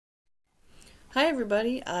Hi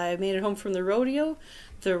everybody, I made it home from the rodeo.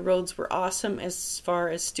 The roads were awesome as far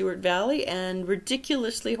as Stewart Valley and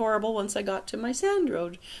ridiculously horrible once I got to my sand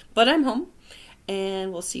road. But I'm home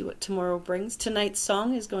and we'll see what tomorrow brings. Tonight's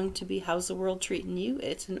song is going to be How's the World Treating You?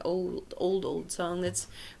 It's an old song that's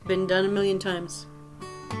been done a million times.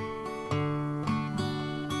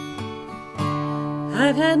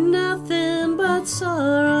 I've had nothing but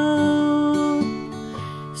sorrow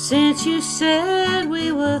since you said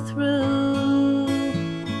we were through.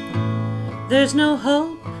 There's no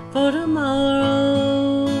hope for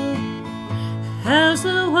tomorrow. How's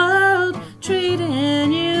the world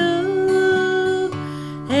treating you?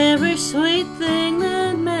 Every sweet thing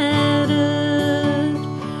that mattered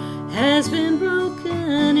has been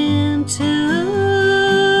broken into.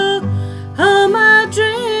 All my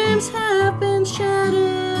dreams have been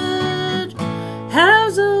shattered.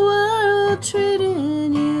 How's the world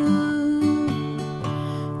treating you?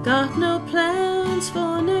 Got no plans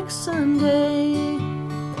for next Sunday.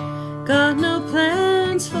 Got no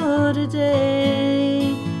plans for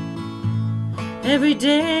today. Every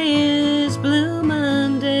day is Blue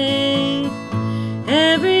Monday.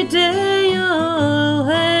 Every day you're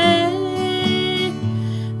away.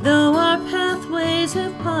 Though our pathways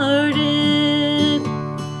have parted,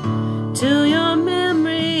 to your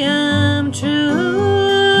memory I'm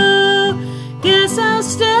true. Guess I'll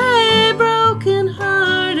stay broken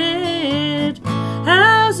hearted.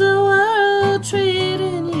 How's the world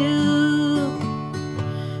treating you?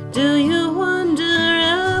 Do you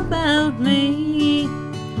wonder about me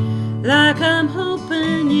like I'm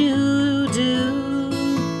hoping you do?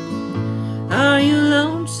 Are you